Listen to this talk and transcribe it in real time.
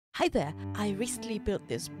Hi there, I recently built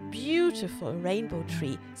this beautiful rainbow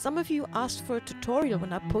tree. Some of you asked for a tutorial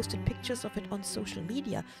when I posted pictures of it on social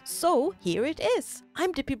media, so here it is.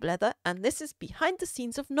 I'm Dippyblether and this is behind the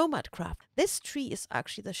scenes of Nomadcraft. This tree is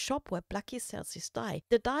actually the shop where Blackie sells his dye.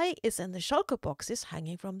 The dye is in the shulker boxes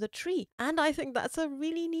hanging from the tree, and I think that's a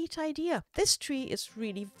really neat idea. This tree is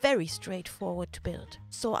really very straightforward to build,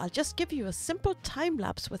 so I'll just give you a simple time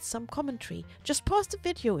lapse with some commentary. Just pause the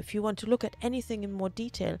video if you want to look at anything in more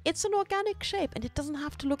detail. It's an organic shape and it doesn't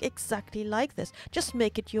have to look exactly like this. Just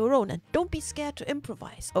make it your own and don't be scared to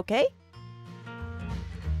improvise, okay?